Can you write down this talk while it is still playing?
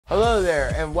Hello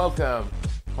there and welcome.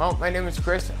 Well, my name is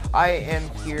Chris. I am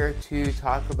here to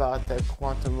talk about the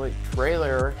Quantum Leap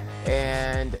trailer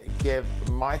and give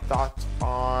my thoughts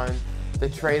on the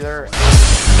trailer.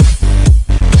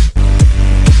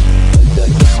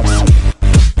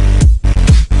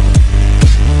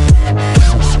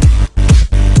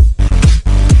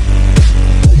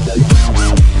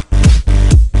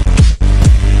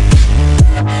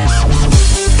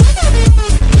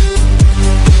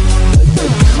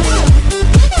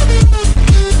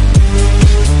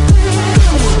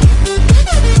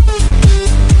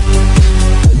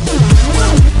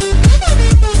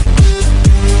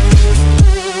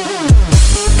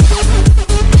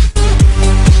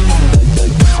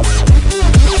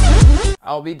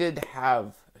 Albie did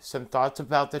have some thoughts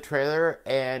about the trailer,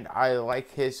 and I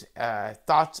like his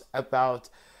thoughts about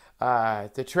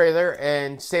the trailer,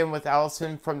 and same with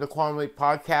Allison from the Quantum Leap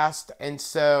podcast. And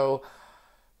so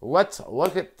let's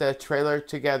look at the trailer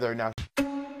together now.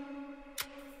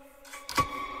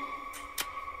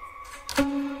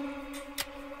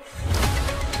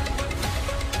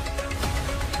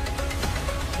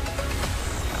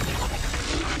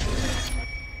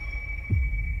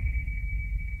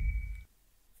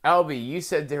 Albie, you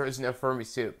said there was no Fermi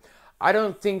suit. I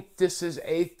don't think this is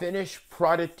a finished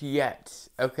product yet,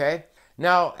 okay?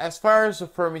 Now, as far as the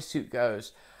Fermi suit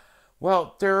goes,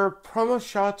 well, there are promo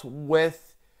shots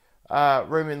with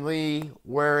Raymond Lee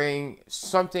wearing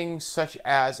something such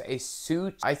as a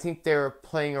suit. I think they're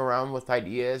playing around with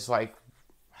ideas like,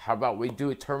 how about we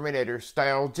do a Terminator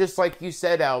style, just like you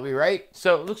said, Albie, right?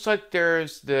 So it looks like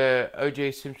there's the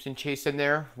O.J. Simpson chase in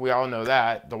there. We all know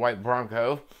that, the white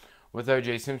Bronco with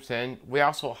O.J. Simpson. We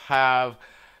also have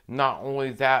not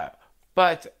only that,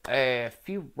 but a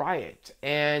few riots.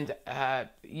 And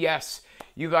yes,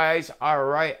 you guys are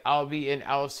right, Albie and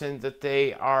Allison, that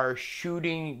they are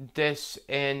shooting this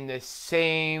in the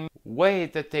same way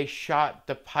that they shot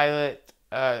the pilot,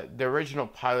 the original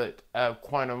pilot of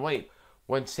Quantum Leap,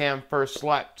 when Sam first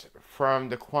leapt from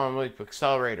the Quantum Leap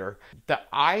accelerator. The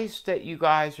eyes that you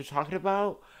guys are talking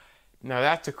about, now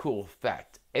that's a cool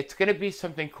effect. It's going to be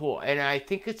something cool, and I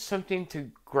think it's something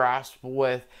to grasp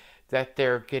with, that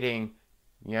they're getting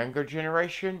younger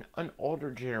generation and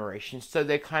older generation, so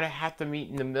they kind of have to meet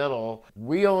in the middle.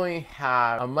 We only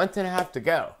have a month and a half to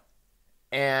go,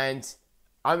 and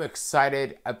I'm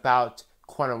excited about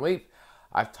Quantum Leap.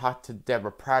 I've talked to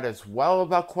Deborah Pratt as well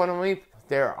about Quantum Leap.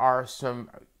 There are some,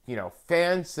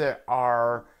 fans that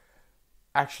are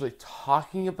actually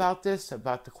talking about this,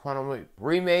 about the Quantum Leap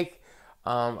remake.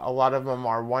 A lot of them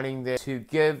are wanting to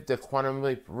give the Quantum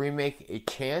Leap remake a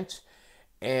chance,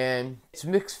 and it's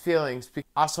mixed feelings.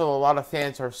 Also, a lot of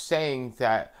fans are saying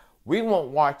that we won't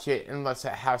watch it unless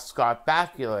it has Scott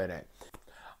Bakula in it.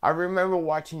 I remember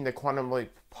watching the Quantum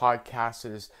Leap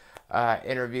podcast's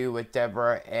interview with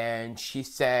Deborah, and she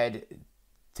said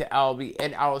to Albie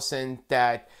and Allison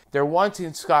that they're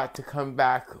wanting Scott to come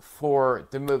back for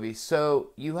the movie. So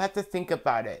you have to think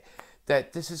about it,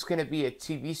 that this is going to be a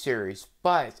TV series,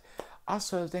 but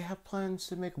also they have plans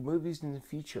to make movies in the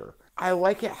future. I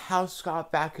like it how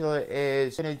Scott Bakula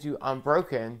is going to do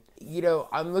Unbroken.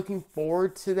 I'm looking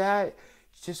forward to that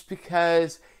just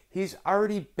because he's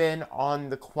already been on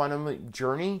the Quantum Leap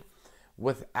journey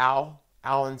with Al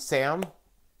and Sam.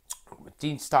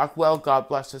 Dean Stockwell, God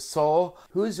bless his soul,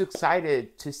 who's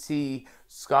excited to see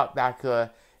Scott Bakula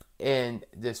in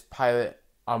this pilot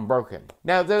Unbroken.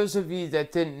 Now, those of you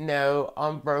that didn't know,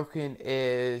 Unbroken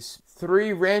is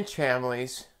 3 ranch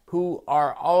families who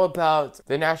are all about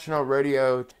the National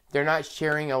Rodeo. They're not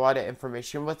sharing a lot of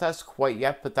information with us quite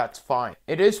yet, but that's fine.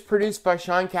 It is produced by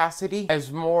Sean Cassidy.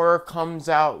 As more comes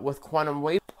out with Quantum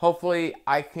Leap, hopefully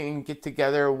I can get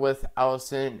together with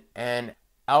Allison and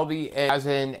Albie as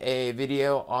in a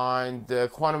video on the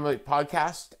Quantum Leap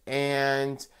podcast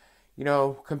and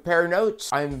compare notes.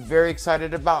 I'm very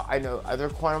excited about. I know other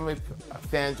Quantum Leap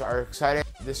fans are excited.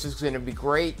 This is going to be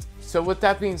great. So with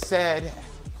that being said,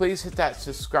 please hit that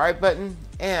subscribe button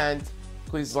and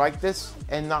please like this.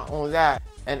 And not only that,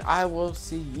 and I will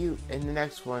see you in the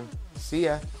next one. See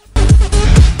ya.